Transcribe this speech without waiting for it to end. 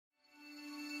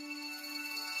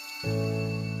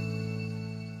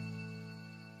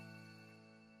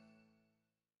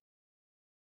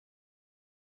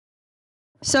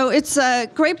So it's a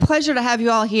great pleasure to have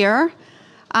you all here.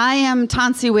 I am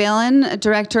Tensie Whelan,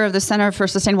 Director of the Center for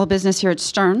Sustainable Business here at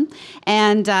Stern,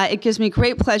 and it gives me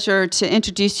great pleasure to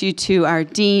introduce you to our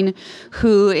Dean,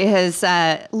 who is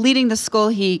leading the school.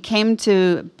 He came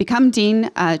to become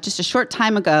Dean just a short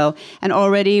time ago, and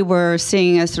already we're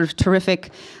seeing a sort of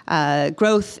terrific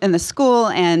growth in the school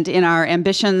and in our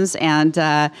ambitions and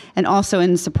also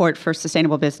in support for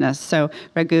sustainable business. So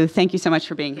Raghu, thank you so much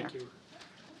for being here.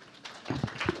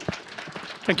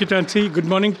 Thank you, Tensie. Good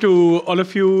morning to all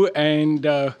of you, and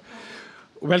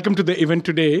welcome to the event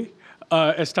today.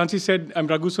 As Tensie said, I'm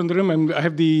Raghu Sundaram. I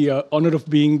have the honor of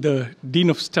being the Dean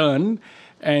of Stern,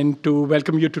 and to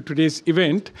welcome you to today's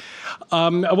event.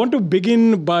 I want to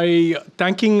begin by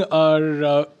thanking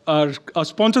our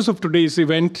sponsors of today's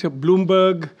event,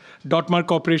 Bloomberg, Dotmar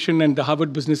Corporation, and the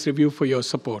Harvard Business Review, for your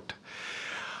support.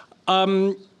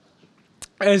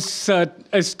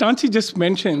 As Tensie just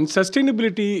mentioned,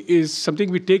 sustainability is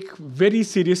something we take very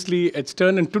seriously at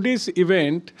Stern, and today's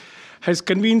event has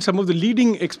convened some of the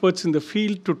leading experts in the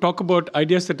field to talk about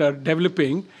ideas that are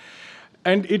developing.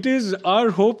 And it is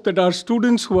our hope that our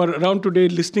students who are around today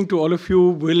listening to all of you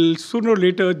will sooner or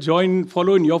later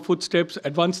follow in your footsteps,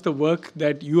 advance the work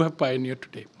that you have pioneered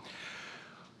today.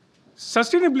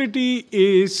 Sustainability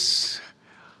is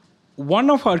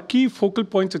one of our key focal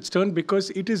points at Stern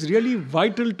because it is really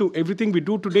vital to everything we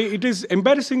do today. It is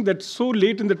embarrassing that so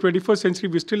late in the 21st century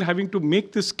we're still having to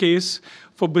make this case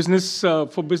for business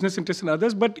interests and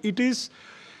others, but it is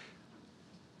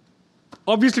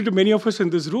obviously to many of us in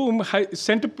this room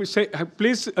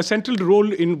plays a central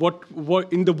role in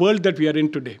in the world that we are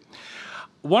in today.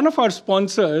 One of our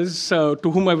sponsors, to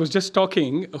whom I was just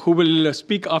talking, who will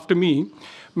speak after me,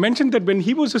 mentioned that when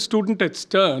he was a student at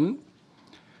Stern,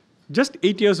 just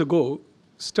 8 years ago,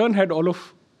 Stern had all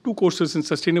of 2 courses in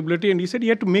sustainability, and he said he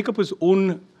had to make up his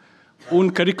own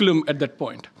curriculum at that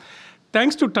point.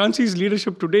 Thanks to Tensie's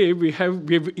leadership today, we have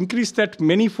increased that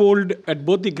manyfold at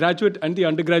both the graduate and the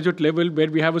undergraduate level,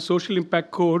 where we have a social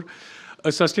impact core,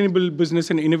 a sustainable business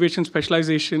and innovation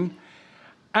specialization,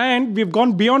 and we've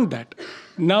gone beyond that.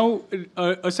 Now,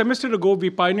 a semester ago, we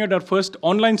pioneered our first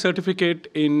online certificate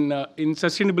in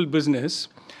sustainable business.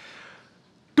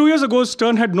 2 years ago,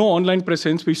 Stern had no online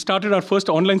presence. We started our first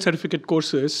online certificate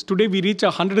courses. Today, we reach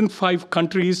 105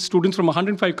 countries. Students from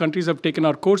 105 countries have taken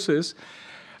our courses.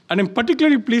 And I'm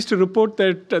particularly pleased to report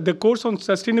that the course on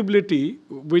sustainability,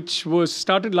 which was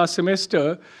started last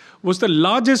semester, was the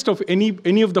largest of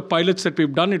any of the pilots that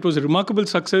we've done. It was a remarkable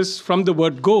success from the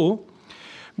word go,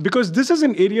 because this is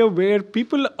an area where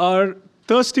people are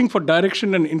thirsting for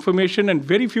direction and information, and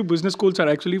very few business schools are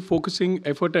actually focusing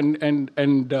effort and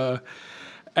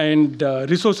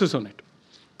resources on it.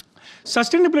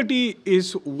 Sustainability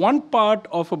is one part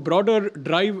of a broader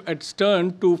drive at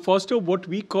Stern to foster what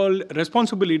we call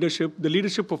responsible leadership, the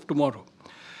leadership of tomorrow.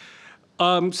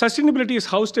 Sustainability is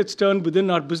housed at Stern within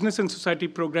our business and society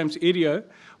programs area,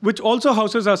 which also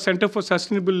houses our Center for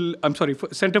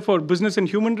Center for Business and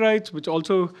Human Rights, which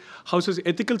also houses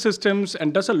ethical systems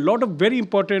and does a lot of very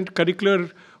important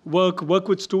curricular work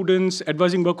with students,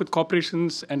 advising work with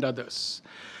corporations and others.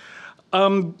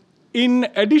 In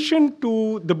addition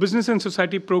to the business and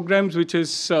society programs, which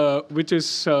is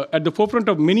at the forefront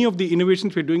of many of the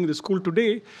innovations we're doing in the school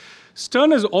today,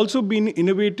 Stern has also been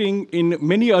innovating in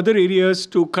many other areas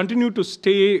to continue to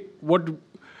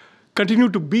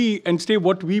be and stay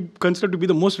what we consider to be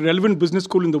the most relevant business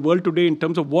school in the world today in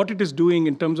terms of what it is doing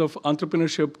in terms of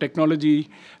entrepreneurship, technology,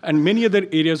 and many other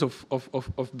areas of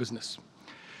business.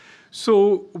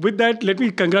 So with that, let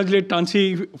me congratulate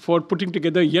Tensie for putting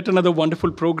together yet another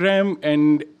wonderful program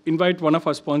and invite one of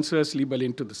our sponsors, Lee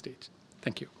Berlin, to the stage.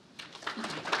 Thank you.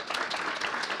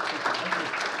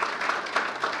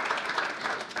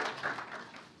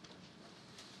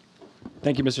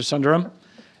 Thank you, Mr. Sundaram.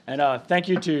 And thank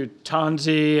you to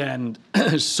Tensie and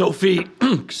Sophie,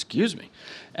 excuse me,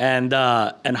 and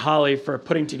Holly for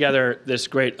putting together this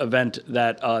great event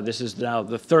that this is now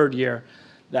the 3rd year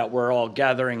that we're all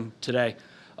gathering today.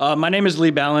 My name is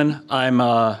Lee Berlin. I'm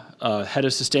head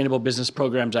of sustainable business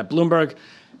programs at Bloomberg.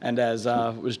 And as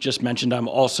was just mentioned, I'm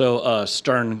also a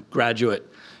Stern graduate.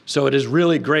 So it is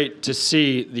really great to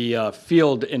see the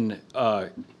field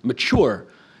mature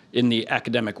in the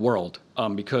academic world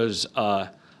because I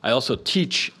also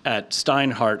teach at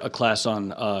Steinhardt a class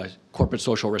on corporate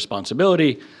social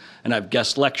responsibility. And I've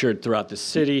guest lectured throughout the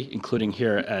city, including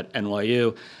here at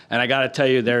NYU. And I got to tell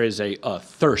you, there is a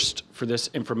thirst for this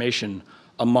information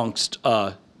amongst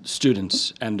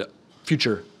students and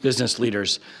future business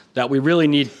leaders that we really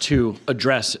need to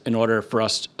address in order for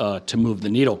us to move the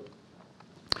needle.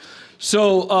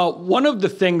 So one of the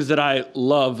things that I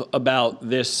love about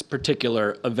this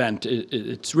particular event,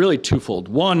 it's really twofold.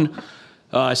 One,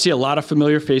 I see a lot of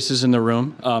familiar faces in the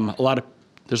room.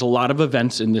 There's a lot of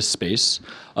events in this space,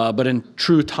 but in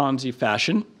true Tensie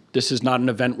fashion, this is not an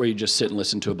event where you just sit and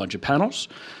listen to a bunch of panels.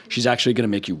 She's actually going to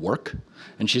make you work,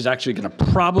 and she's actually going to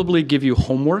probably give you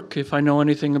homework, if I know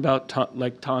anything about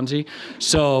Tensie.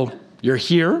 So you're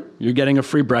here, you're getting a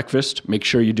free breakfast. Make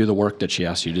sure you do the work that she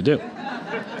asks you to do.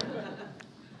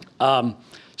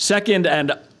 Second,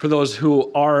 and for those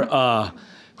who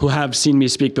have seen me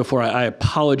speak before, I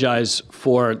apologize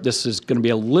for this is going to be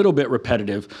a little bit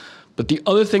repetitive. But the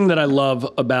other thing that I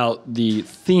love about the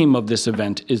theme of this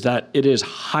event is that it is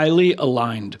highly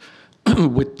aligned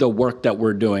with the work that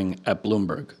we're doing at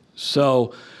Bloomberg.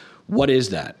 So what is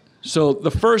that? So the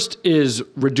first is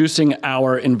reducing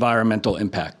our environmental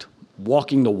impact,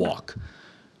 walking the walk.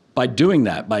 By doing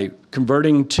that, by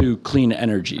converting to clean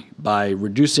energy, by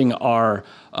reducing our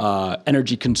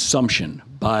energy consumption,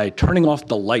 by turning off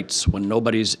the lights when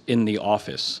nobody's in the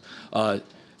office,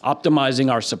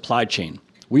 optimizing our supply chain,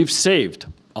 we've saved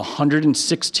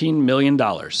 $116 million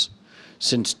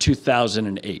since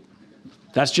 2008.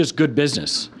 That's just good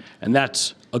business, and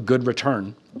that's a good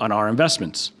return on our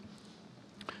investments.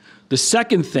 The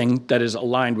second thing that is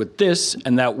aligned with this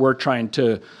and that we're trying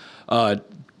to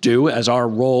do as our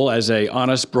role as an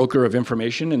honest broker of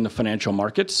information in the financial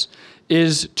markets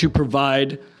is to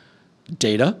provide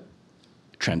data,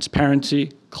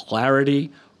 transparency, clarity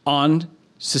on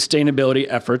sustainability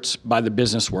efforts by the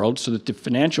business world so that the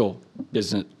financial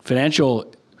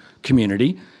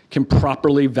community can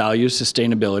properly value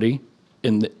sustainability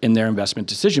in their investment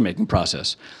decision-making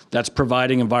process. That's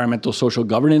providing environmental social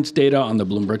governance data on the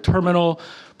Bloomberg terminal,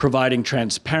 providing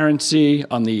transparency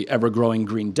on the ever-growing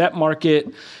green debt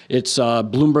market. It's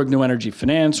Bloomberg New Energy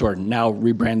Finance, or now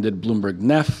rebranded Bloomberg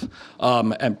NEF,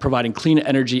 and providing clean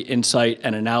energy insight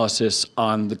and analysis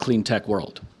on the clean tech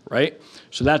world, right?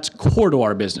 So that's core to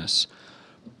our business.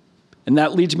 And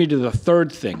that leads me to the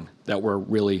third thing that we're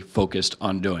really focused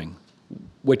on doing,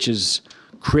 which is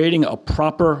creating a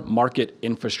proper market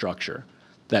infrastructure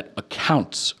that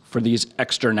accounts for these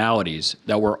externalities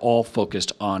that we're all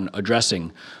focused on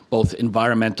addressing, both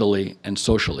environmentally and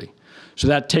socially. So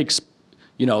that takes,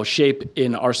 shape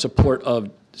in our support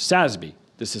of CSB,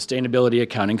 the Sustainability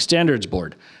Accounting Standards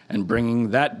Board, and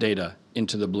bringing that data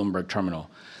into the Bloomberg terminal.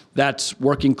 That's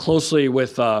working closely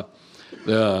with Mark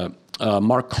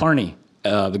Carney,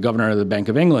 the governor of the Bank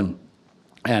of England,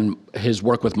 and his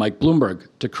work with Mike Bloomberg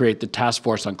to create the Task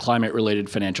Force on Climate-Related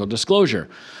Financial Disclosure,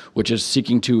 which is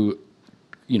seeking to,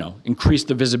 increase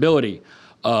the visibility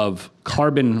of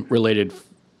carbon-related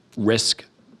risk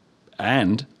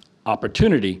and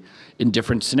opportunity in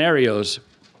different scenarios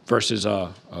versus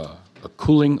a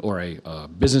cooling or a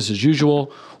business as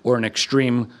usual or an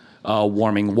extreme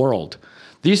warming world.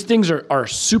 These things are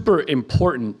super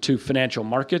important to financial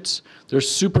markets. They're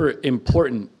super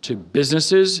important to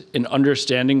businesses in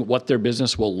understanding what their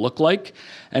business will look like.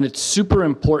 And it's super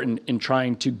important in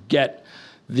trying to get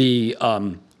the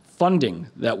funding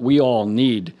that we all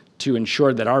need to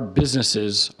ensure that our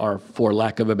businesses are, for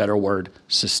lack of a better word,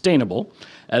 sustainable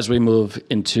as we move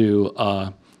into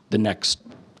the next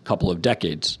couple of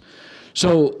decades.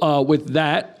 So with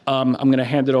that, I'm going to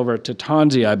hand it over to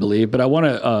Tensie, I believe, but I want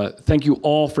to thank you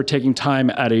all for taking time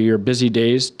out of your busy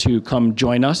days to come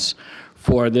join us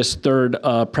for this third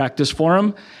practice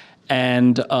forum.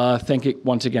 And thank you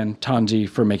once again, Tensie,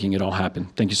 for making it all happen.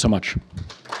 Thank you so much.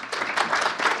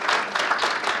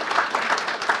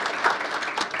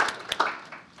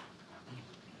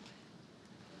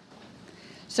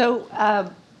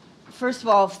 So, first of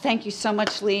all, thank you so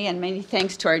much, Lee, and many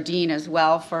thanks to our dean as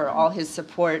well for all his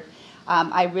support.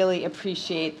 I really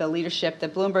appreciate the leadership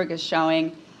that Bloomberg is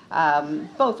showing,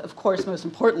 both, of course, most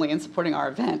importantly in supporting our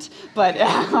event, but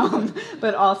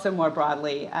also more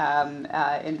broadly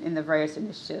in the various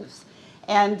initiatives.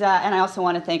 And I also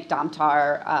want to thank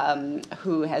Damtar,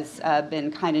 who has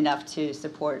been kind enough to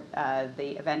support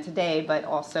the event today, but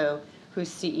also whose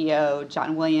CEO,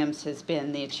 John Williams, has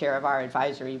been the chair of our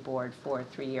advisory board for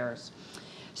 3 years.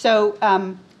 So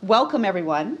welcome,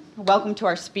 everyone. Welcome to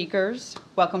our speakers.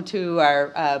 Welcome to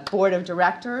our board of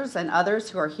directors and others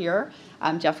who are here.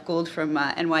 Jeff Gould from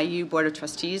NYU Board of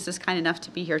Trustees is kind enough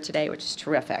to be here today, which is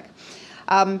terrific.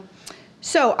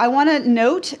 So I want to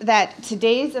note that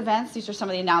today's events, these are some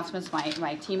of the announcements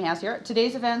my team has here.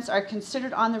 Today's events are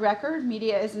considered on the record.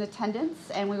 Media is in attendance,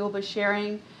 and we will be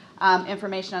sharing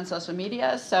information on social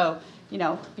media. So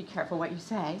be careful what you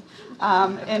say.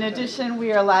 In addition,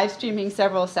 we are live streaming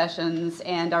several sessions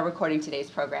and are recording today's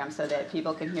program so that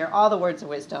people can hear all the words of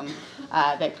wisdom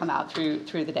that come out through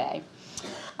the day.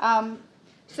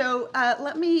 So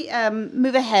let me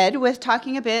move ahead with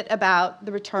talking a bit about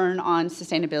the return on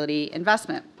sustainability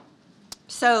investment.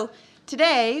 So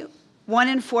today,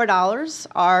 $1 in $4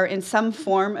 are in some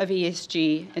form of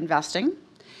ESG investing.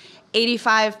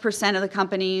 85% of the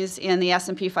companies in the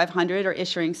S&P 500 are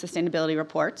issuing sustainability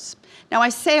reports. Now, I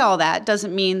say all that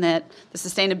doesn't mean that the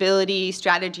sustainability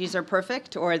strategies are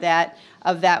perfect or that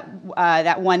of that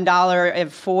 $1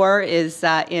 of 4 is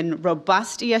in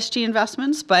robust ESG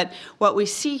investments, but what we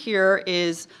see here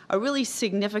is a really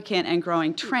significant and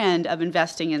growing trend of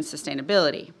investing in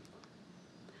sustainability.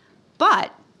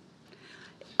 But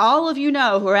all of you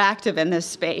know who are active in this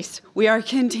space, we are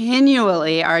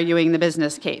continually arguing the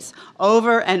business case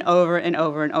over and over and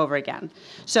over and over again.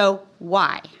 So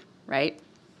why, right?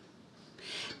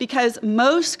 Because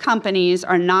most companies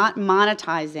are not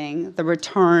monetizing the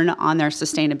return on their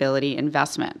sustainability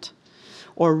investment,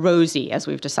 or ROSI, as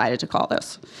we've decided to call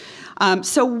this.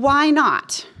 So why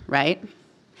not, right?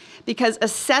 Because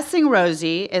assessing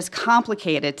ROSI is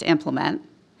complicated to implement.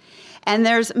 And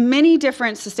there's many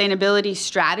different sustainability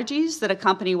strategies that a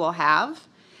company will have.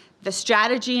 The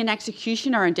strategy and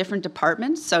execution are in different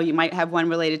departments. So you might have one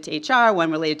related to HR, one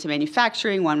related to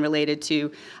manufacturing, one related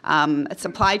to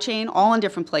supply chain, all in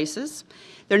different places.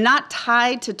 They're not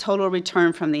tied to total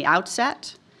return from the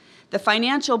outset. The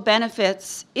financial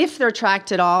benefits, if they're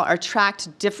tracked at all, are tracked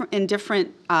in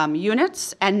different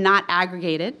units and not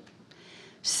aggregated.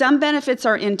 Some benefits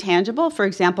are intangible, for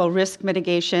example, risk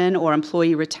mitigation or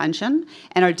employee retention,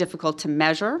 and are difficult to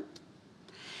measure.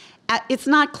 It's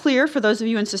not clear, for those of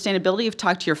you in sustainability who've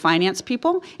talked to your finance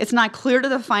people, it's not clear to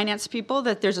the finance people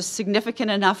that there's a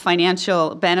significant enough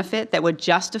financial benefit that would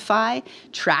justify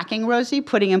tracking ROSI,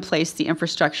 putting in place the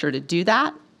infrastructure to do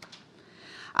that.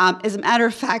 As a matter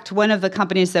of fact, one of the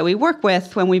companies that we work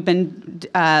with, when we've been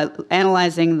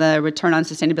analyzing the return on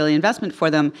sustainability investment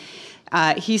for them,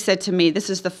 he said to me, this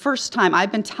is the first time,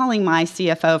 I've been telling my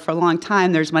CFO for a long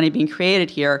time there's money being created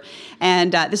here,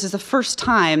 and this is the first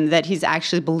time that he's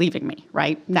actually believing me,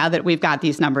 right, now that we've got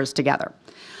these numbers together.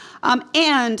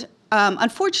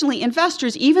 Unfortunately,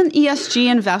 investors, even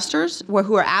ESG investors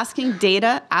who are asking for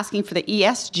the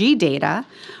ESG data,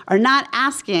 are not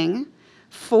asking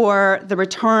for the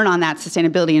return on that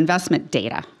sustainability investment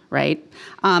data, right,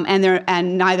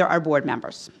 and neither are board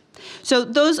members. So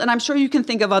those, and I'm sure you can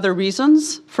think of other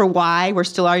reasons for why we're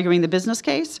still arguing the business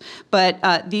case,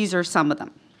 but these are some of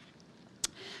them.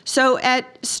 So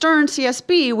at Stern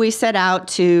CSB, we set out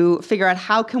to figure out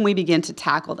how can we begin to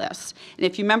tackle this. And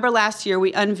if you remember last year,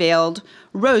 we unveiled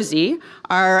ROSI,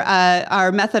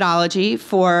 our methodology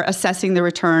for assessing the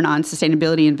return on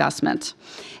sustainability investment.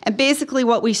 And basically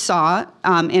what we saw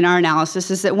in our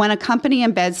analysis is that when a company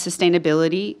embeds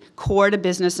sustainability core to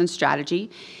business and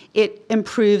strategy, it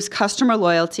improves customer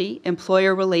loyalty,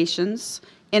 employer relations,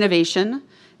 innovation,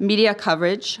 media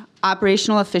coverage,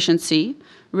 operational efficiency,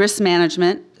 risk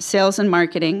management, sales and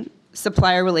marketing,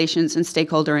 supplier relations, and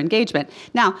stakeholder engagement.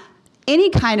 Now, any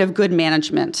kind of good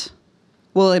management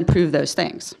will improve those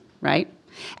things, right?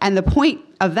 And the point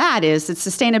of that is that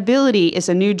sustainability is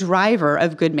a new driver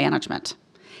of good management,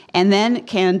 and then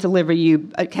can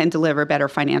deliver better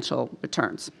financial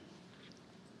returns.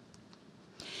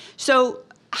 So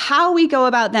how we go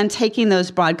about then taking those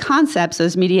broad concepts,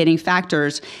 those mediating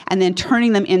factors, and then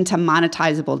turning them into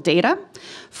monetizable data.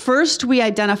 First, we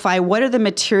identify what are the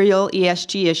material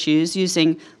ESG issues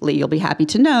using, Lee, you'll be happy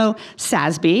to know,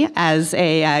 CSB as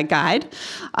a guide.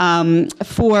 And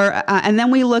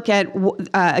then we look at,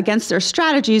 against their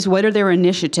strategies, what are their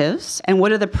initiatives, and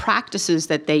what are the practices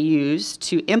that they use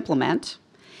to implement.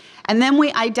 And then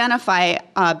we identify,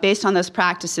 based on those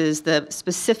practices, the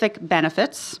specific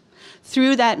benefits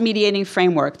through that mediating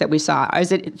framework that we saw.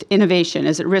 Is it innovation?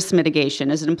 Is it risk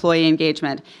mitigation? Is it employee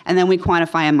engagement? And then we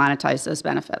quantify and monetize those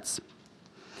benefits.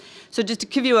 So just to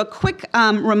give you a quick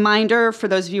reminder for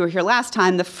those of you who were here last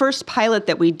time, the first pilot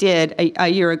that we did a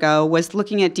year ago was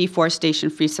looking at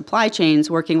deforestation-free supply chains,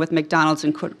 working with McDonald's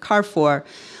and Carrefour,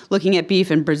 looking at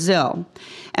beef in Brazil.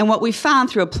 And what we found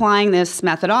through applying this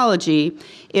methodology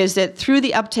is that through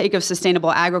the uptake of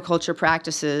sustainable agriculture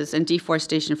practices and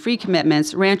deforestation-free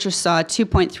commitments, ranchers saw a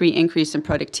 2.3 increase in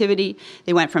productivity.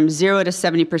 They went from 0 to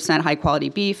 70% high-quality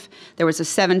beef. There was a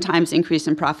 7 times increase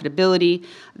in profitability.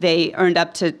 They earned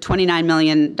up to $29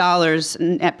 million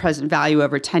net present value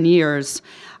over 10 years.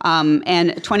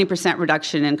 and 20%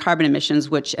 reduction in carbon emissions,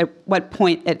 which at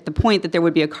the point that there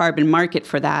would be a carbon market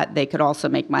for that, they could also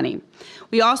make money.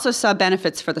 We also saw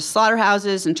benefits for the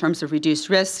slaughterhouses in terms of reduced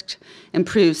risk,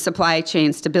 improved supply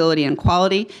chain stability and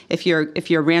quality. If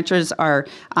your ranchers are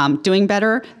doing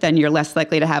better, then you're less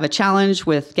likely to have a challenge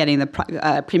with getting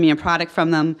the premium product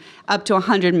from them, up to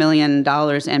 $100 million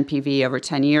NPV over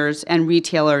 10 years, and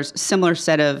retailers, similar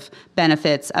set of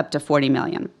benefits, up to $40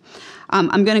 million.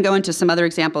 I'm going to go into some other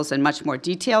examples in much more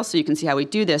detail so you can see how we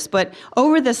do this. But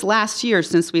over this last year,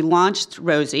 since we launched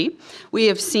Rosie, we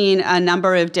have seen a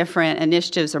number of different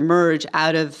initiatives emerge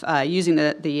out of using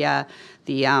the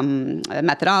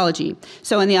methodology.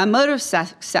 So in the automotive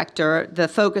sector, the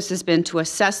focus has been to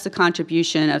assess the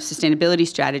contribution of sustainability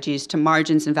strategies to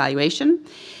margins and valuation.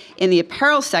 In the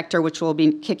apparel sector, which we'll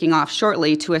be kicking off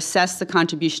shortly, to assess the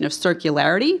contribution of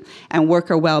circularity and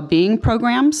worker well-being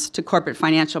programs to corporate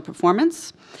financial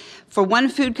performance. For one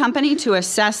food company, to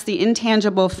assess the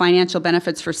intangible financial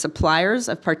benefits for suppliers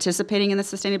of participating in the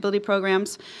sustainability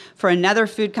programs. For another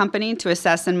food company, to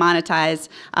assess and monetize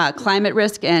climate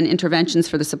risk and interventions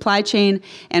for the supply chain.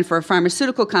 And for a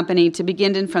pharmaceutical company, to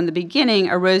begin from the beginning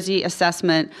a Rosie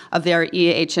assessment of their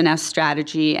EH&S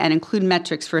strategy and include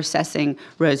metrics for assessing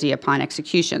Rosie upon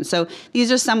execution. So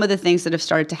these are some of the things that have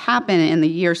started to happen in the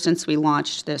year since we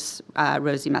launched this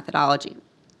Rosie methodology.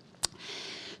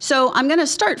 So I'm going to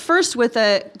start first with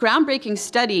a groundbreaking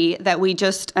study that we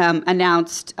just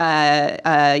announced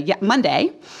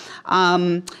Monday,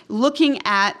 looking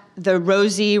at the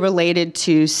Rosie related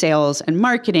to sales and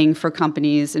marketing for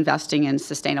companies investing in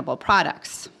sustainable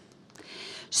products.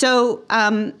 So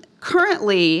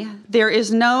currently, there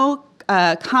is no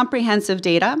comprehensive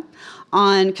data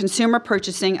on consumer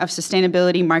purchasing of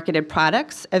sustainability marketed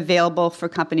products available for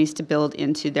companies to build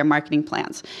into their marketing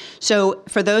plans. So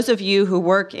for those of you who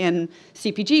work in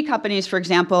CPG companies, for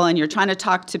example, and you're trying to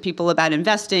talk to people about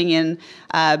investing in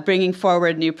bringing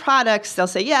forward new products, they'll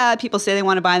say, yeah, people say they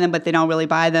want to buy them, but they don't really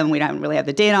buy them. We don't really have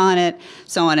the data on it,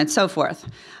 so on and so forth.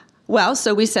 Well,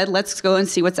 so we said, let's go and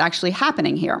see what's actually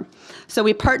happening here. So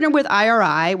we partnered with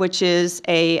IRI, which is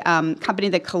a company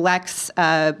that collects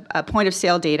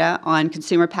point-of-sale data on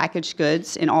consumer packaged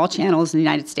goods in all channels in the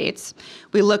United States.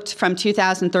 We looked from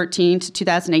 2013 to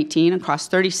 2018 across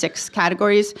 36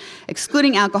 categories,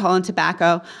 excluding alcohol and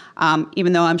tobacco,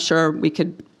 even though I'm sure we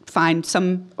could find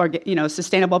some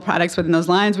sustainable products within those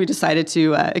lines. We decided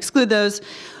to exclude those.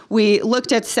 We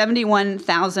looked at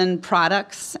 71,000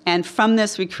 products, and from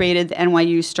this we created the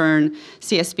NYU Stern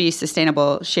CSB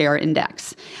Sustainable Share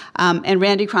Index. And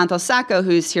Randy Kronthal-Sacco,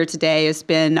 who's here today, has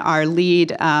been our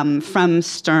lead from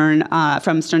Stern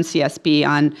CSB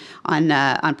on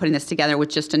putting this together,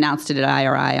 which just announced it at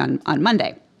IRI on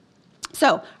Monday.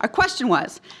 So our question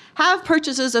was, have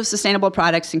purchases of sustainable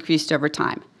products increased over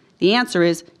time? The answer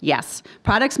is yes.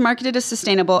 Products marketed as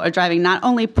sustainable are driving not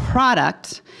only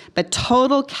product, but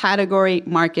total category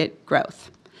market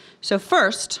growth. So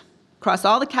first, across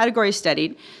all the categories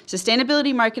studied,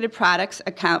 sustainability marketed products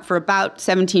account for about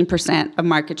 17% of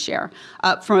market share,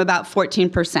 up from about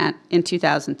 14% in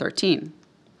 2013.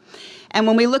 And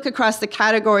when we look across the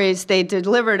categories, they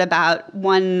delivered about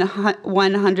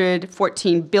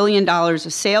 $114 billion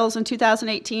of sales in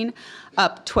 2018,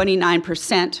 up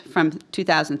 29% from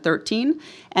 2013,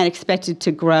 and expected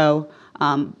to grow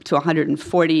to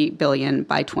 $140 billion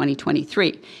by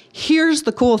 2023. Here's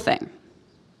the cool thing.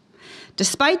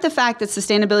 Despite the fact that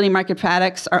sustainability market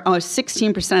products are almost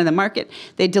 16% of the market,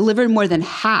 they delivered more than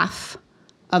half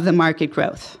of the market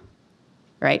growth,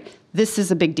 right? This is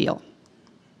a big deal.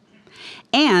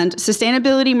 And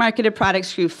sustainability marketed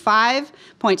products grew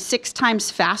 5.6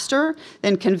 times faster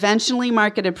than conventionally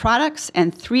marketed products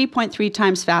and 3.3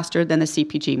 times faster than the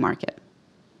CPG market.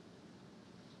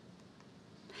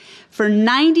 For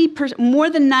more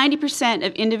than 90%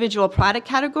 of individual product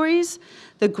categories,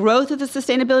 the growth of the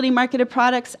sustainability marketed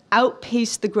products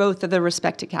outpaced the growth of the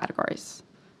respective categories.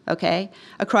 Okay,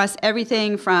 across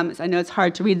everything from, I know it's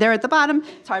hard to read there at the bottom,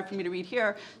 it's hard for me to read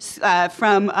here,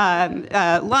 from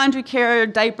laundry care,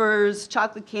 diapers,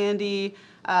 chocolate candy,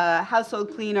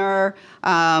 household cleaner,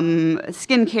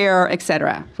 skincare, et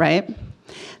cetera, right?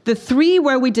 The three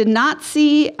where we did not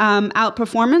see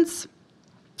outperformance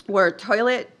were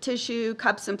toilet tissue,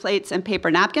 cups and plates, and paper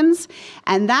napkins.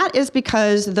 And that is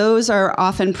because those are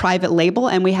often private label,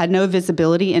 and we had no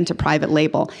visibility into private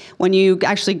label. When you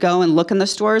actually go and look in the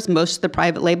stores, most of the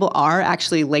private label are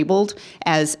actually labeled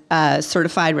as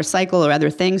certified recycle or other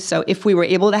things. So if we were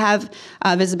able to have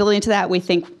visibility into that, we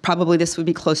think probably this would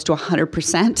be close to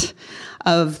 100%.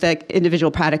 of the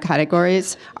individual product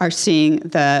categories are seeing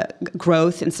the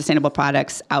growth in sustainable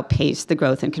products outpace the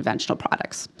growth in conventional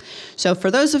products. So for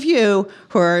those of you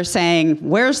who are saying,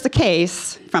 where's the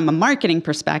case from a marketing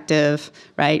perspective,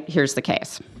 right, here's the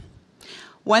case.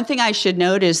 One thing I should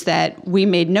note is that we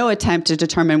made no attempt to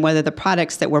determine whether the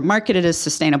products that were marketed as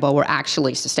sustainable were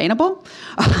actually sustainable.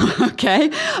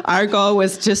 Okay? Our goal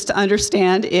was just to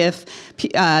understand if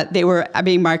they were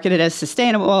being marketed as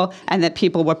sustainable and that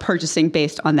people were purchasing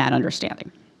based on that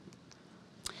understanding.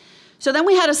 So then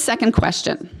we had a second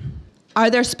question.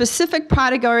 Are there specific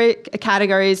product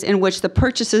categories in which the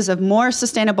purchases of more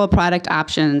sustainable product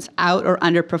options out or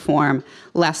underperform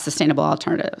less sustainable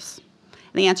alternatives?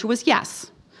 And the answer was yes.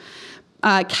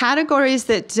 Categories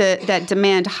that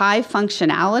demand high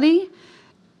functionality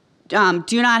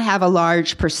do not have a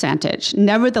large percentage.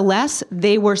 Nevertheless,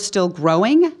 they were still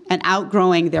growing and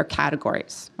outgrowing their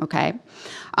categories, okay?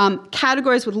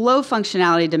 Categories with low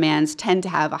functionality demands tend to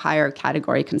have a higher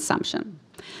category consumption.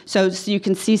 So you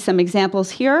can see some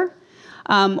examples here.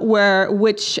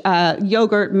 Which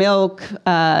yogurt, milk,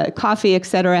 coffee, et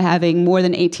cetera, having more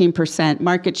than 18%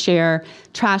 market share,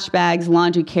 trash bags,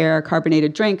 laundry care,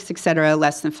 carbonated drinks, et cetera,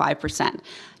 less than 5%.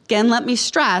 Again, let me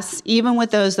stress, even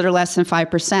with those that are less than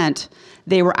 5%,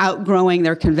 they were outgrowing the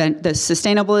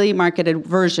sustainably marketed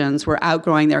versions were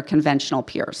outgrowing their conventional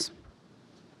peers.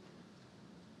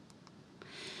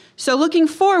 So looking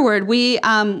forward, we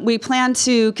plan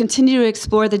to continue to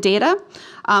explore the data,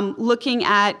 looking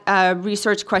at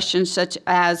research questions such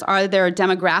as, are there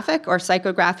demographic or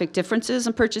psychographic differences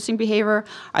in purchasing behavior?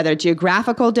 Are there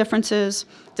geographical differences?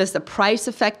 Does the price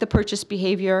affect the purchase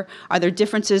behavior? Are there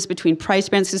differences between price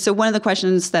bands? So one of the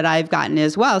questions that I've gotten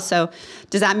is, well, so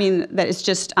does that mean that it's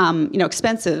just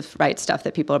expensive, right, stuff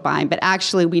that people are buying? But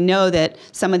actually, we know that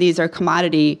some of these are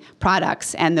commodity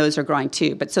products, and those are growing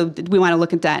too. But so we want to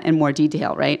look at that in more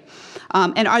detail, right?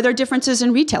 And are there differences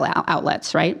in retail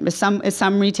outlets, right? Is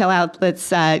some retail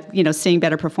outlets, seeing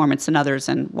better performance than others,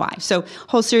 and why? So,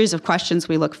 whole series of questions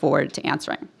we look forward to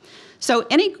answering. So,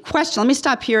 any question? Let me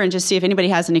stop here and just see if anybody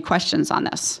has any questions on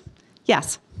this.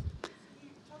 Yes. You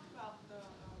talked about the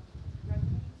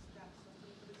revenues that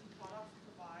sustainability products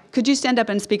provide. Could you stand up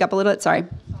and speak up a little bit? Sorry. Sorry.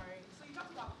 So you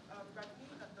talked about revenue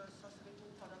that the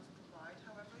sustainable products provide.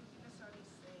 However, you didn't necessarily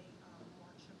say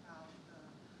much about the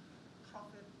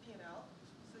profit P&L.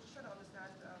 So just trying to understand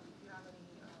if you have any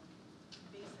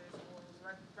basis or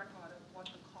record of what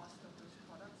the cost of those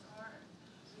products are. And,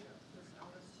 because I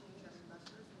would assume that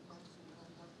investors would want to know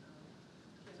what the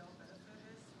P&L benefit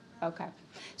is for that. Okay.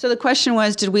 So the question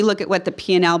was, did we look at what the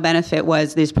P&L benefit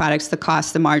was, these products, the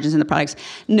cost, the margins in the products?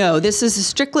 No, this is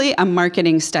strictly a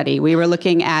marketing study. We were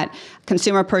looking at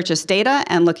consumer purchase data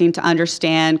and looking to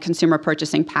understand consumer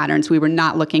purchasing patterns. We were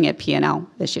not looking at P&L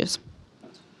issues.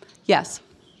 Yes?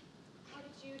 How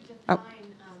did you define,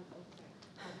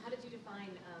 how did you define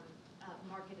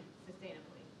marketed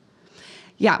sustainably?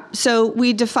 Yeah, so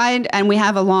we defined, and we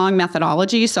have a long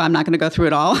methodology, so I'm not going to go through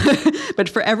it all. But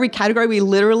for every category, we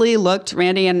literally looked,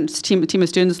 Randy and his team of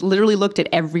students literally looked at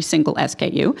every single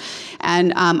SKU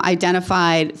and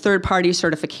identified third-party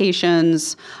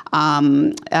certifications,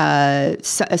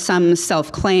 some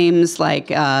self-claims like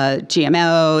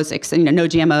GMOs, no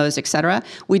GMOs, et cetera.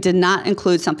 We did not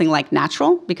include something like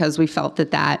natural because we felt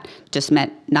that that just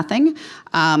meant nothing.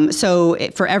 So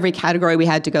for every category, we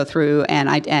had to go through and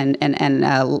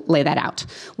lay that out.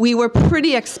 We were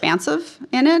pretty expansive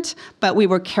in it, but we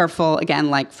were careful, again,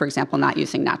 like, for example, not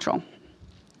using natural.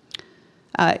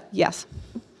 Yes?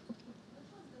 What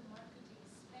was the marketing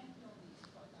spend on these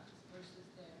products versus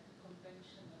their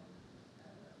conventional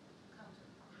counterparts?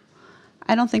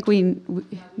 I don't think we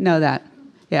know that.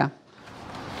 Yeah.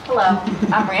 Hello,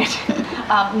 I'm Randy.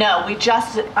 No,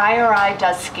 IRI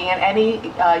does scan, any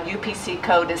UPC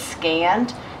code is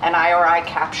scanned, and IRI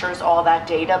captures all that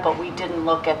data, but we didn't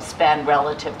look at spend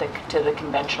relative to the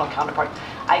conventional counterpart.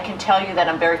 I can tell you that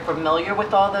I'm very familiar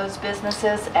with all those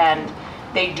businesses, and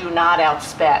they do not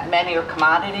outspend. Many are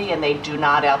commodity, and they do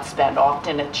not outspend.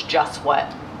 Often it's just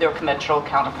what their conventional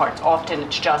counterparts. Often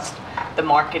it's just the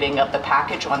marketing of the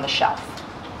package on the shelf.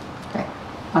 Great.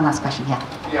 One last question, yeah.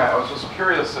 Yeah, I was just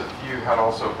curious if you had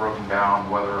also broken down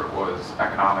whether it was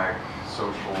economic,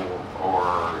 social,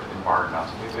 or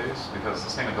environmentally based, because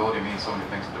sustainability means so many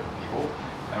things to different people,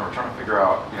 and we're trying to figure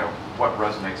out, what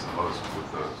resonates the most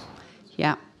with those.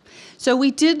 Yeah. So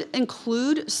we did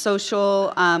include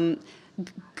social.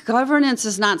 Governance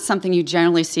is not something you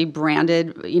generally see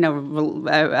branded,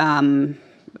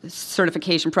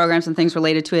 certification programs and things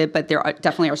related to it, but there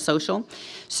definitely are social.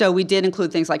 So we did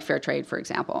include things like fair trade, for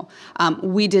example.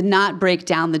 We did not break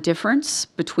down the difference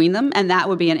between them, and that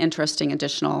would be an interesting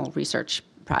additional research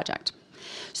project.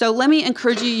 So let me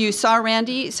encourage you, you saw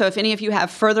Randy, so if any of you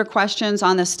have further questions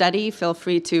on this study, feel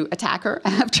free to attack her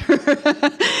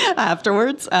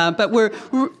afterwards. But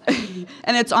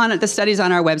and it's on, the study's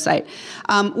on our website.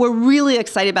 We're really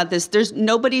excited about this.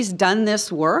 Nobody's done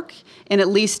this work in at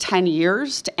least 10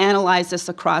 years to analyze this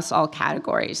across all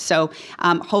categories. So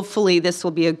hopefully this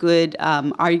will be a good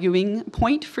arguing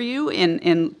point for you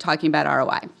in talking about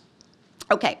ROI.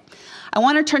 Okay, I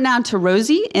want to turn now to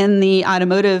Rosie in the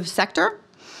automotive sector.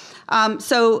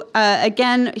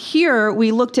 Again, here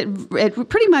we looked at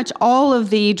pretty much all of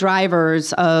the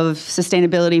drivers of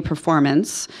sustainability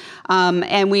performance.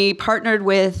 And we partnered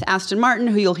with Aston Martin,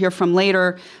 who you'll hear from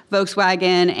later,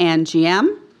 Volkswagen, and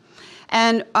GM.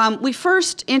 And we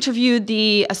first interviewed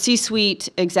the C-suite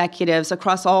executives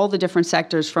across all the different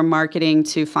sectors, from marketing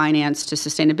to finance to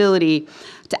sustainability,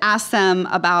 to ask them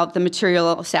about the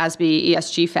material CSB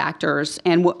ESG factors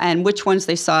and which ones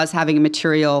they saw as having a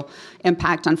material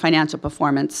impact on financial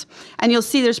performance. And you'll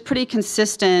see there's pretty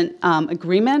consistent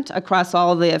agreement across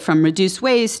all from reduced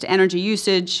waste, energy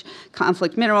usage,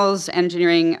 conflict minerals,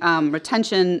 engineering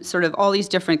retention, sort of all these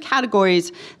different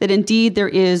categories, that indeed there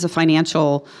is a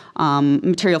financial,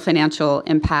 material financial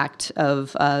impact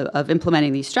of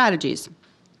implementing these strategies.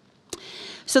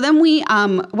 So then we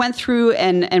went through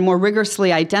and more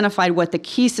rigorously identified what the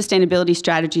key sustainability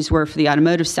strategies were for the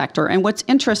automotive sector. And what's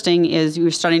interesting is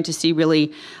we're starting to see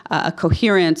really a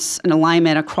coherence and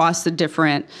alignment across the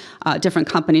different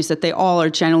companies, that they all are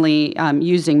generally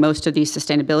using most of these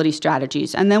sustainability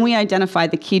strategies. And then we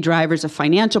identified the key drivers of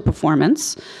financial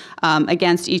performance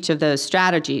against each of those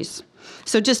strategies.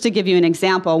 So just to give you an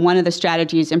example, one of the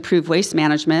strategies, improve waste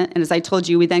management, and as I told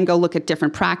you, we then go look at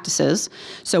different practices.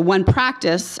 So one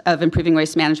practice of improving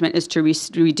waste management is to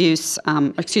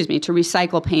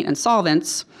recycle paint and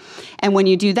solvents. And when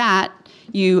you do that,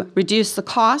 you reduce the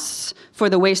costs for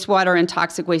the wastewater and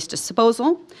toxic waste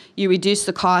disposal. You reduce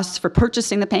the costs for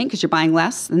purchasing the paint because you're buying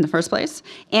less in the first place.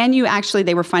 And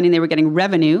they were finding they were getting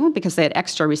revenue because they had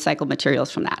extra recycled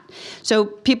materials from that. So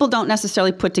people don't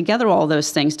necessarily put together all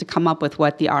those things to come up with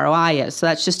what the ROI is. So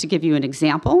that's just to give you an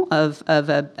example of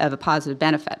a positive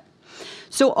benefit.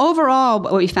 So overall,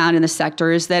 what we found in the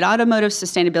sector is that automotive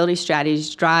sustainability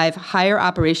strategies drive higher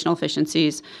operational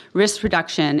efficiencies, risk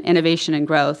reduction, innovation, and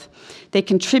growth. They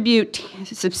contribute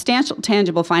substantial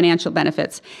tangible financial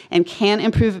benefits and can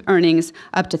improve earnings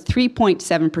up to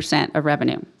 3.7% of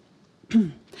revenue.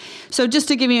 So just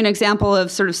to give you an example of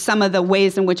sort of some of the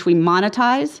ways in which we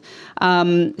monetize,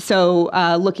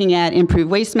 looking at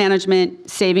improved waste management,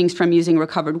 savings from using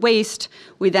recovered waste.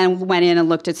 We then went in and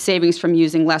looked at savings from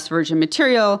using less virgin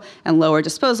material and lower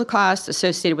disposal costs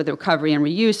associated with the recovery and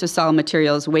reuse of solid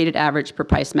materials, weighted average per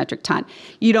price metric ton.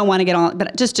 You don't want to get all,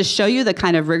 but just to show you the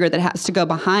kind of rigor that has to go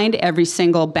behind every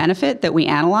single benefit that we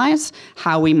analyze,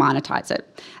 how we monetize it.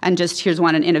 And just here's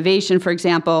one, an innovation, for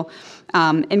example.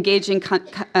 Engaging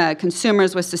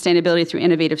consumers with sustainability through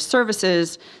innovative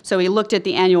services. So we looked at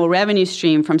the annual revenue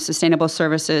stream from sustainable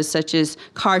services such as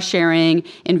car sharing,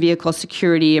 in-vehicle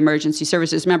security, emergency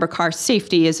services. Remember, car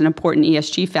safety is an important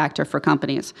ESG factor for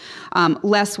companies.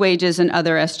 Less wages and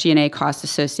other SG&A costs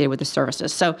associated with the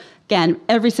services. So again,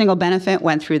 every single benefit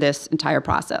went through this entire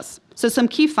process. So some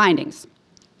key findings.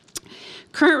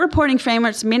 Current reporting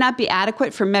frameworks may not be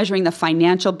adequate for measuring the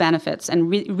financial benefits, and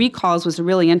recalls was a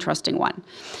really interesting one.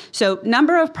 So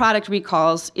number of product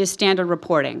recalls is standard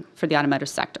reporting for the automotive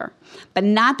sector, but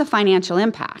not the financial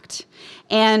impact.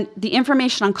 And the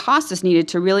information on cost is needed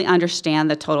to really understand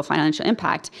the total financial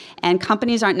impact. And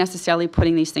companies aren't necessarily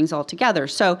putting these things all together.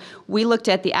 So we looked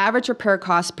at the average repair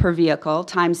cost per vehicle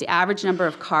times the average number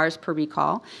of cars per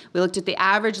recall. We looked at the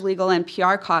average legal and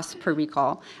PR costs per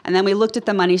recall. And then we looked at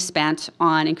the money spent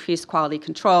on increased quality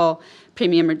control,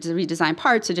 premium redesigned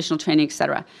parts, additional training, et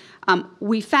cetera.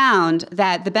 We found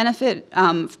that the benefit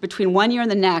between 1 year and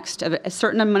the next of a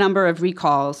certain number of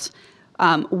recalls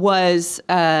was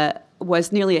more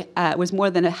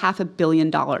than $500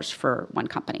 million for one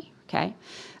company. Okay,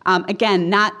 again,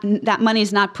 that money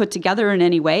is not put together in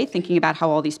any way. Thinking about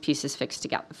how all these pieces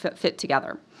fit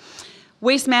together.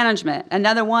 Waste management,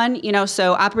 another one.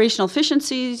 So operational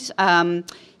efficiencies.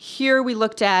 Here we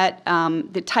looked at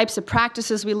the types of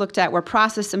practices we looked at were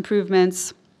process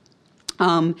improvements.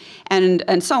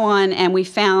 and so on. And we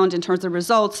found, in terms of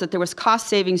results, that there was cost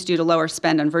savings due to lower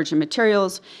spend on virgin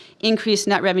materials, increased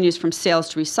net revenues from sales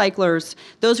to recyclers.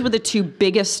 Those were the two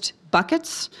biggest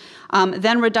buckets.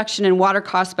 Then reduction in water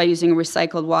costs by using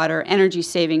recycled water, energy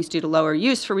savings due to lower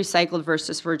use for recycled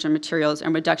versus virgin materials,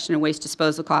 and reduction in waste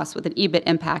disposal costs with an EBIT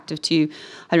impact of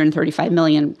 $235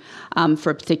 million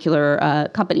for a particular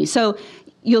company. So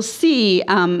you'll see,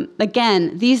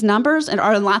 again, these numbers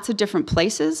are in lots of different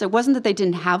places. It wasn't that they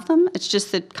didn't have them. It's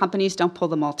just that companies don't pull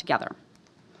them all together.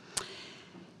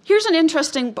 Here's an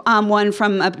interesting one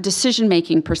from a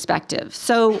decision-making perspective.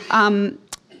 So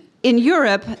in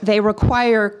Europe, they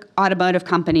require automotive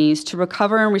companies to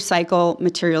recover and recycle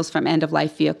materials from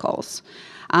end-of-life vehicles.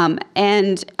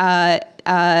 In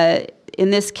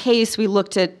this case, we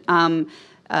looked at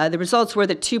the results were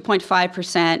that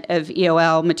 2.5% of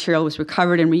EOL material was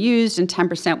recovered and reused, and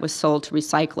 10% was sold to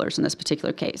recyclers in this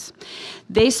particular case.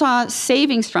 They saw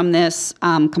savings from this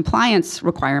compliance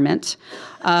requirement,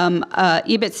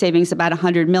 EBIT savings about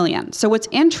 $100 million. So what's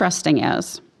interesting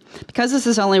is, because this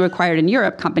is only required in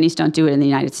Europe, companies don't do it in the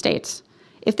United States.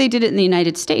 If they did it in the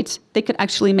United States, they could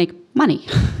actually make money.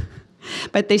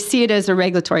 But they see it as a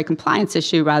regulatory compliance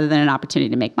issue rather than an opportunity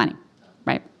to make money,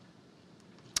 right?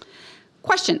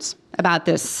 Questions about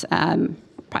this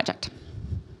project?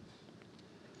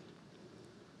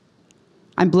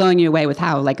 I'm blowing you away with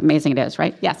how amazing it is,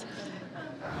 right? Yes?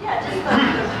 Yeah, just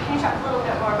can you talk a little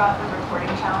bit more about the reporting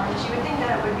challenge? You would think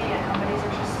that it would be in companies'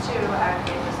 interest to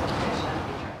aggregate this information in the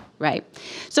future. Right.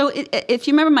 So if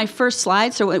you remember my first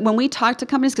slide, so when we talk to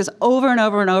companies, because over and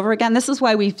over and over again, this is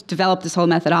why we've developed this whole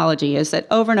methodology, is that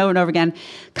over and over and over again,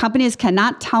 companies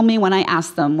cannot tell me when I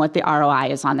ask them what the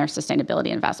ROI is on their sustainability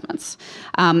investments.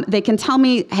 They can tell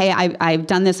me, hey, I've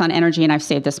done this on energy and I've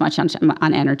saved this much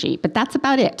on energy, but that's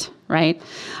about it, right?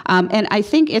 And I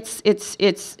think it's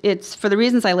for the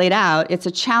reasons I laid out, it's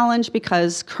a challenge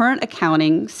because current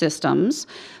accounting systems,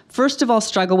 first of all,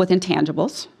 struggle with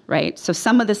intangibles, right? So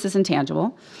some of this is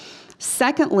intangible.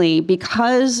 Secondly,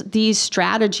 because these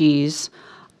strategies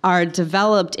are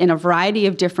developed in a variety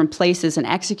of different places and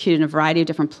executed in a variety of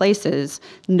different places,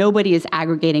 nobody is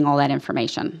aggregating all that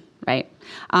information, right?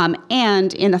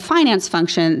 And in the finance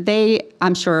function, they,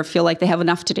 I'm sure, feel like they have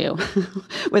enough to do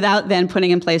without then putting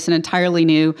in place an entirely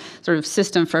new sort of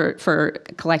system for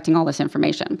collecting all this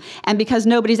information. And because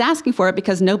nobody's asking for it,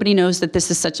 because nobody knows that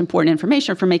this is such important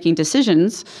information for making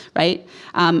decisions, right?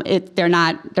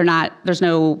 There's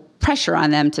no pressure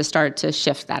on them to start to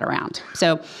shift that around.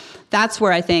 So that's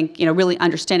where I think, really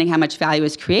understanding how much value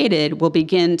is created will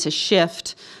begin to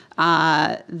shift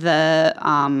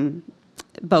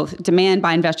both demand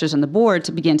by investors and the board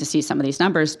to begin to see some of these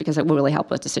numbers, because it will really help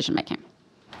with decision making.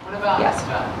 What about yes.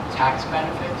 Tax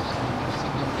benefits?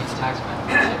 Significant tax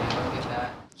benefits? Have you looked at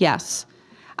that? Yes.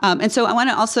 And so I want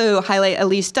to also highlight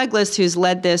Elise Douglas, who's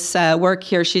led this work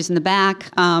here. She's in the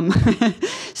back.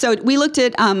 So we looked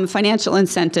at financial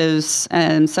incentives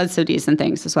and subsidies and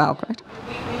things as well, correct?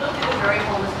 We looked at it very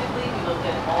holistically. We looked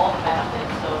at all the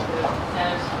benefits. So the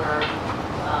incentives for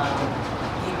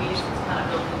EVs is kind of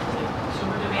built into the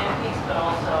consumer demand piece, but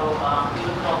also we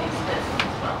looked at all these statistics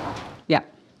as well. Yeah.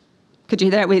 Could you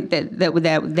hear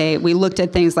that? We looked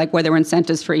at things like where there were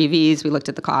incentives for EVs. We looked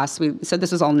at the costs. So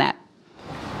this was all net.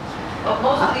 But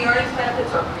most of the earnings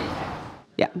benefits are pre-tax.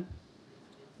 Yeah.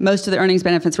 Most of the earnings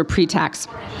benefits were pre-tax.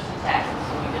 Or interest and taxes,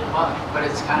 so we did a Well, but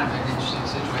it's kind of an interesting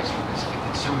situation because the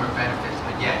consumer benefits,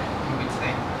 but yet you would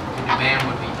think the demand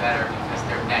would be better because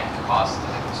their net cost to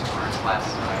the consumer is less,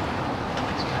 right?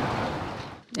 It's kind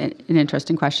of An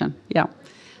interesting question. Yeah.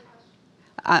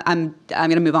 I'm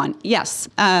going to move on. Yes.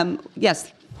 Yes.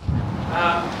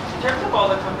 In terms of all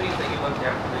the companies that you looked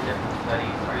at for the different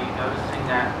studies, are you noticing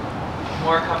that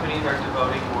more companies are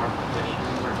devoting more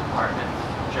positions or departments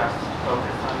just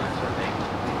focused on this, so they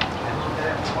can look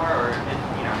at it more, or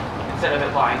instead of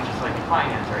it lying just like in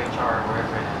finance or HR or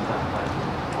wherever it ends up, but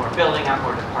more building out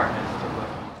more departments to look?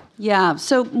 Yeah.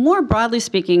 So more broadly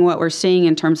speaking, what we're seeing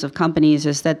in terms of companies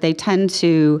is that they tend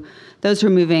to, those who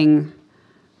are moving.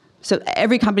 So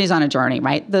every company is on a journey,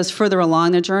 right? Those further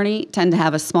along the journey tend to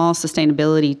have a small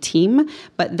sustainability team,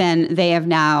 but then they have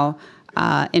now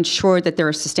ensured that there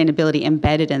is sustainability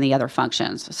embedded in the other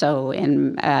functions. So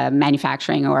in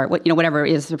manufacturing or whatever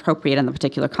is appropriate in the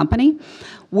particular company.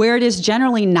 Where it is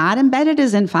generally not embedded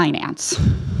is in finance.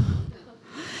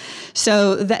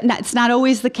 So it's not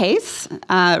always the case,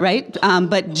 right?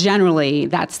 But generally,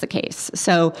 that's the case.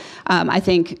 So I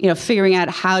think figuring out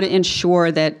how to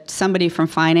ensure that somebody from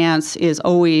finance is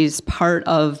always part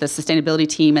of the sustainability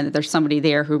team and that there's somebody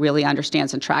there who really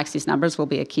understands and tracks these numbers will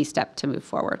be a key step to move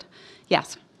forward.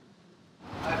 Yes.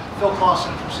 Phil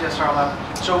Clausen from CSR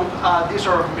Lab. So these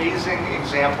are amazing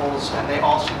examples, and they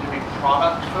all seem to be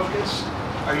product focused.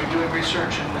 Are you doing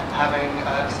research and having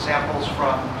examples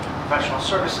from professional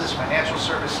services, financial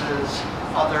services,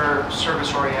 other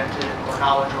service-oriented or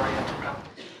knowledge-oriented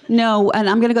companies? No, and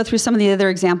I'm going to go through some of the other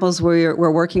examples we're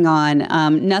working on.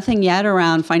 Nothing yet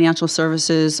around financial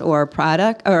services or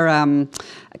product or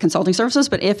consulting services,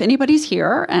 but if anybody's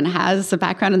here and has a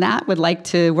background in that, would like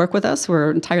to work with us,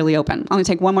 we're entirely open. I'm going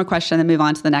to take one more question and move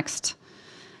on to the next.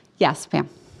 Yes, Pam.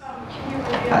 Can you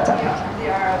reveal the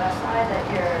ROSI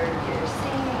that you're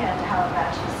seeing and how it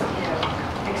matches,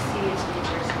 exceeds New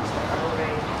Jersey's hurdle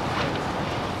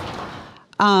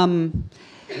rate?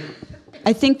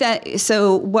 I think that,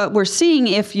 so what we're seeing,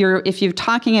 if you're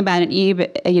talking about an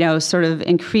EBIT, sort of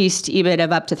increased EBIT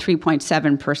of up to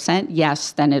 3.7%,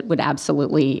 yes, then it would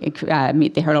absolutely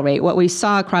meet the hurdle rate. What we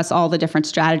saw across all the different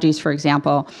strategies, for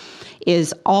example,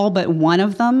 is all but one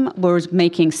of them was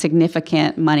making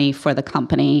significant money for the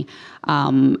company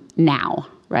now.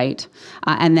 Right,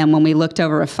 and then when we looked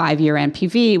over a 5-year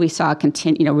NPV, we saw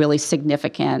really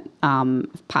significant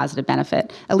positive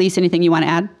benefit. Elise, anything you want to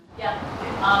add? Yeah.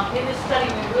 In this study,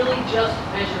 we really just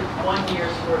measured 1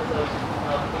 year's worth of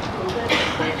improvement in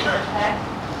impact.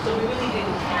 So we really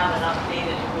didn't have enough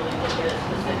data to really look at a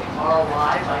specific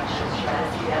ROI by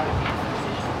strategy. That would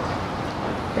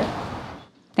be the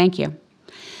Thank you.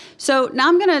 So now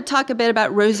I'm going to talk a bit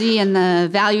about Rosie and the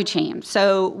value chain.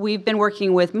 So we've been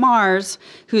working with Mars,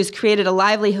 who's created a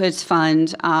livelihoods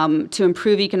fund to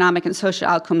improve economic and social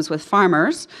outcomes with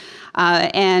farmers.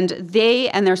 And they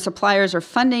and their suppliers are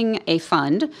funding a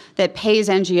fund that pays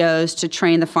NGOs to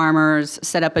train the farmers,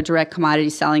 set up a direct commodity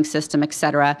selling system, et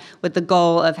cetera, with the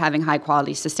goal of having high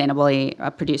quality, sustainably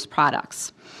produced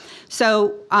products.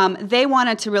 So they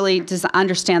wanted to really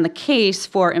understand the case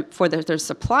for their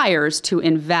suppliers to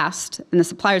invest, and the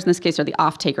suppliers in this case are the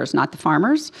off-takers, not the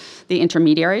farmers, the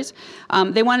intermediaries.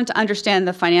 They wanted to understand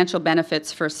the financial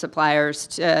benefits for suppliers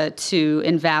to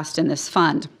invest in this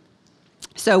fund.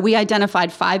 So we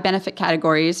identified 5 benefit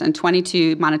categories and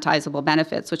 22 monetizable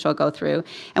benefits, which I'll go through.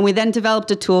 And we then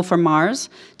developed a tool for Mars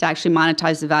to actually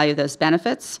monetize the value of those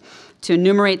benefits, to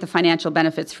enumerate the financial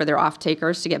benefits for their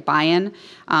off-takers to get buy-in,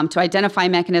 to identify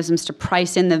mechanisms to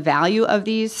price in the value of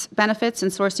these benefits in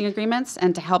sourcing agreements,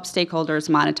 and to help stakeholders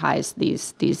monetize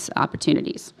these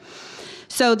opportunities.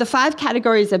 So the 5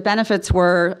 categories of benefits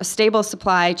were a stable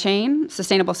supply chain,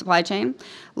 sustainable supply chain,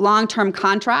 long-term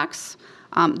contracts,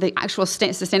 the actual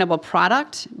sustainable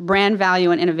product, brand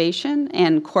value and innovation,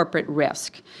 and corporate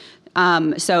risk.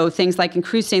 So things like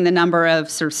increasing the number of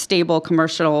sort of stable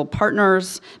commercial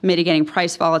partners, mitigating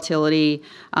price volatility,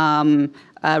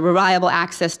 reliable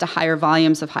access to higher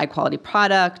volumes of high-quality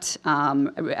product,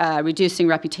 reducing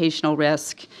reputational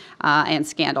risk, and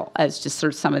scandal, as just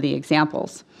sort of some of the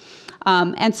examples.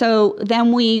 And so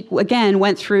then we, again,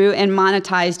 went through and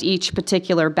monetized each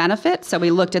particular benefit. So we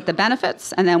looked at the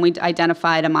benefits, and then we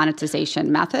identified a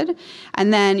monetization method.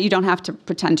 And then you don't have to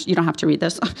pretend, you don't have to read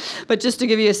this, but just to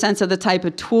give you a sense of the type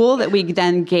of tool that we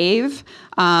then gave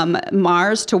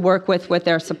Mars to work with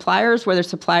their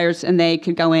suppliers, and they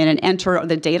could go in and enter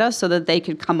the data so that they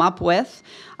could come up with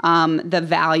the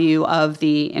value of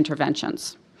the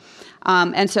interventions.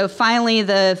 And so finally,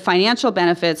 the financial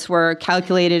benefits were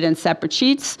calculated in separate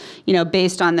sheets,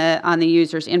 based on the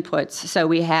user's inputs. So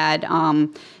we had,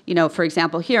 for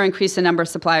example, here, increase the number of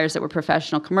suppliers that were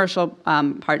professional commercial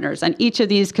partners. And each of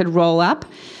these could roll up.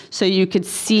 So you could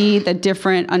see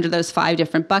the under those 5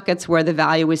 different buckets where the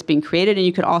value was being created. And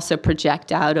you could also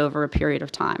project out over a period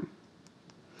of time.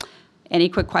 Any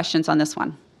quick questions on this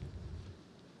one?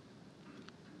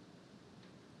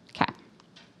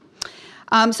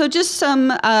 So just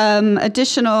some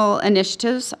additional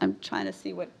initiatives. I'm trying to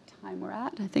see what time we're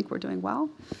at. I think we're doing well.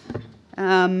 Hold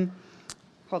on.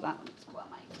 Let's pull out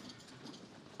my...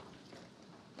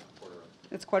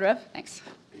 It's 1/4. Thanks.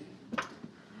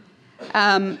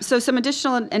 So some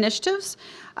additional initiatives.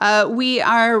 We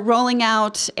are rolling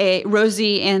out a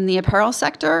Rosie in the apparel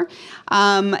sector.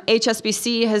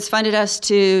 HSBC has funded us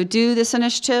to do this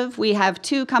initiative. We have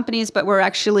 2 companies, but we're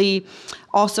actually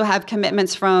also have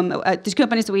commitments from the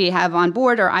companies that we have on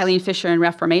board are Eileen Fisher and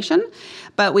Reformation.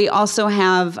 But we also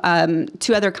have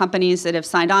 2 other companies that have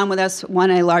signed on with us, one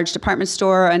a large department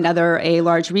store, another a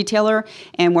large retailer,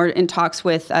 and we're in talks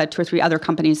with 2 or 3 other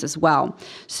companies as well.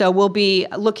 So we'll be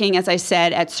looking, as I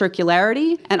said, at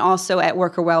circularity and also at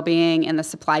worker well-being in the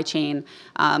supply chain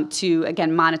to,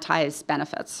 again, monetize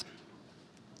benefits.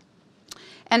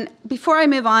 And before I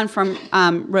move on from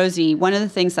Rosie, one of the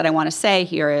things that I want to say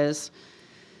here is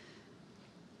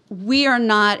we are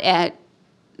not at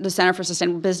the Center for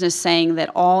Sustainable Business saying that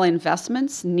all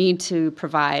investments need to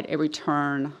provide a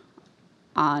return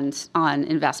on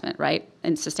investment, right,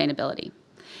 in sustainability.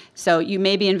 So you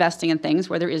may be investing in things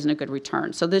where there isn't a good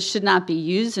return. So this should not be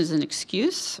used as an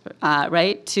excuse,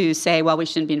 right, to say, well, we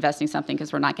shouldn't be investing something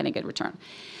because we're not getting a good return.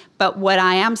 But what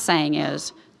I am saying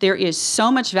is there is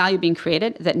so much value being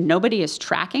created that nobody is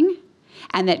tracking,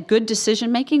 and that good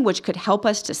decision-making, which could help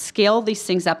us to scale these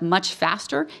things up much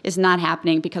faster, is not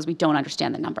happening because we don't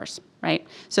understand the numbers, right?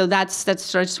 So that's I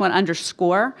just want to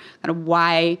underscore kind of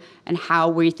why and how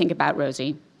we think about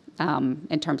Rosie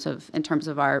in terms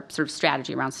of our sort of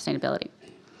strategy around sustainability.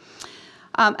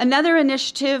 Another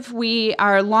initiative we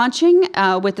are launching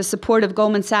with the support of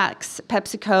Goldman Sachs,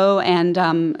 PepsiCo,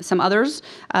 and some others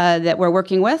that we're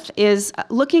working with is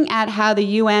looking at how the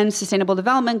UN Sustainable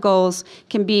Development Goals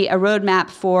can be a roadmap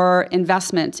for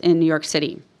investment in New York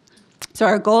City. So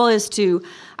our goal is to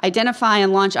identify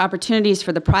and launch opportunities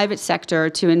for the private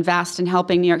sector to invest in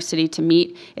helping New York City to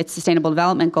meet its sustainable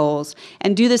development goals,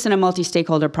 and do this in a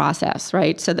multi-stakeholder process,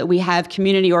 right? So that we have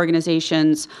community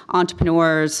organizations,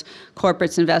 entrepreneurs,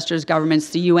 corporates, investors, governments,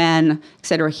 the UN, et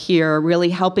cetera, here, really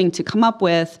helping to come up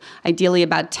with, ideally,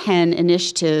 about 10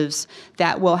 initiatives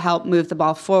that will help move the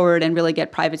ball forward and really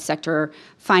get private sector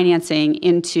financing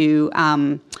into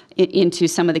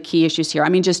some of the key issues here. I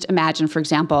mean, just imagine, for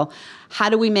example, how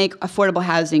do we make affordable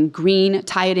housing green,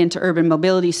 tie it into urban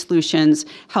mobility solutions,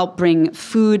 help bring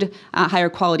food, higher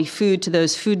quality food to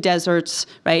those food deserts,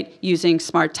 right, using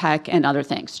smart tech and other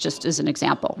things, just as an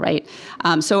example, right?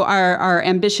 So our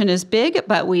ambition is big,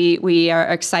 but we are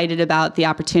excited about the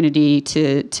opportunity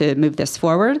to move this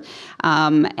forward.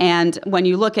 And when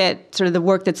you look at sort of the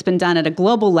work that's been done at a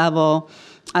global level,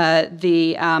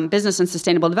 the Business and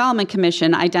Sustainable Development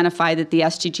Commission identified that the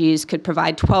SDGs could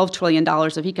provide $12 trillion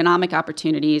of economic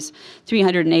opportunities,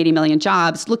 380 million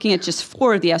jobs, looking at just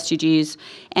 4 of the SDGs,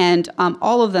 and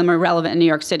all of them are relevant in New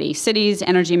York City. Cities,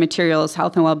 energy, materials,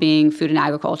 health and well-being, food and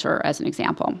agriculture, as an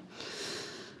example.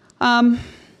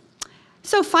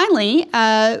 So finally,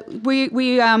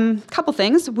 couple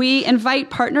things. We invite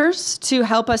partners to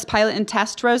help us pilot and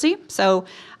test Rosie. So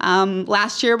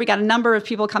last year we got a number of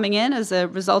people coming in as a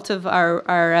result of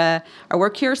our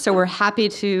work here. So we're happy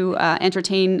to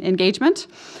entertain engagement.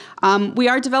 We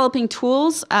are developing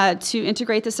tools to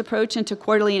integrate this approach into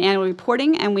quarterly and annual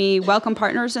reporting, and we welcome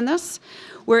partners in this.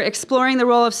 We're exploring the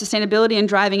role of sustainability in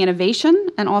driving innovation,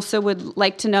 and also would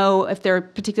like to know if there are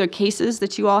particular cases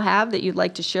that you all have that you'd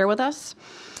like to share with us.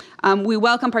 We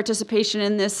welcome participation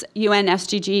in this UN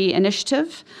SDG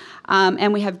initiative,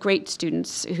 and we have great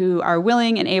students who are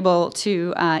willing and able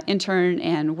to intern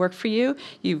and work for you.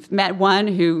 You've met one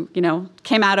who,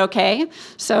 came out okay,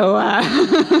 so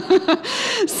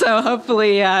so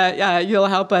hopefully you'll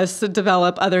help us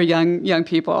develop other young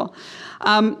people.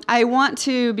 I want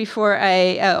to, before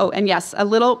and yes, a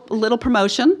little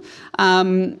promotion.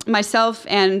 Myself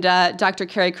and Dr.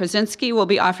 Carrie Krasinski will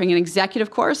be offering an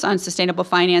executive course on sustainable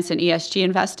finance and ESG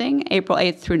investing, April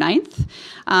 8th through 9th.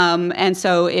 And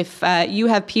so if you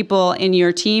have people in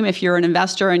your team, if you're an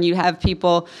investor and you have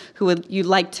people who you'd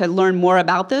like to learn more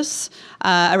about this,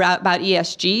 about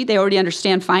ESG, they already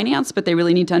understand finance, but they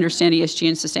really need to understand ESG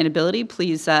and sustainability,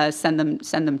 please send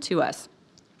them to us.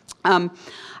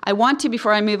 I want to,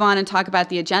 before I move on and talk about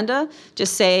the agenda,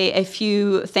 just say a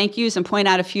few thank yous and point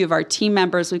out a few of our team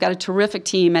members. We've got a terrific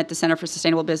team at the Center for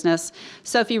Sustainable Business.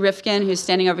 Sophie Rifkin, who's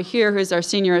standing over here, who's our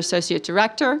Senior Associate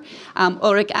Director.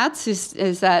 Ulrich Atz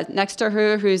is next to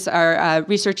her, who's our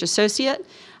Research Associate.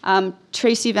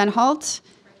 Tracy Van Holt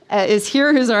is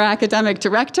here, who's our Academic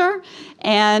Director.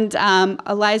 And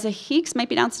Eliza Heeks might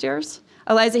be downstairs.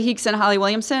 Eliza Heeks and Holly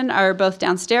Williamson are both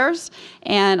downstairs.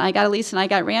 And I got Elise and I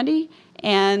got Randy.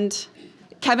 And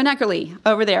Kevin Eckerly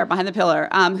over there behind the pillar,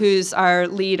 who's our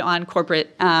lead on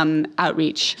corporate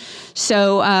outreach.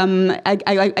 So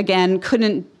I again,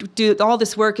 couldn't do, all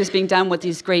this work is being done with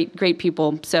these great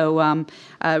people. So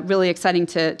really exciting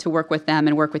to work with them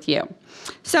and work with you.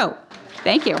 So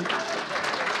thank you.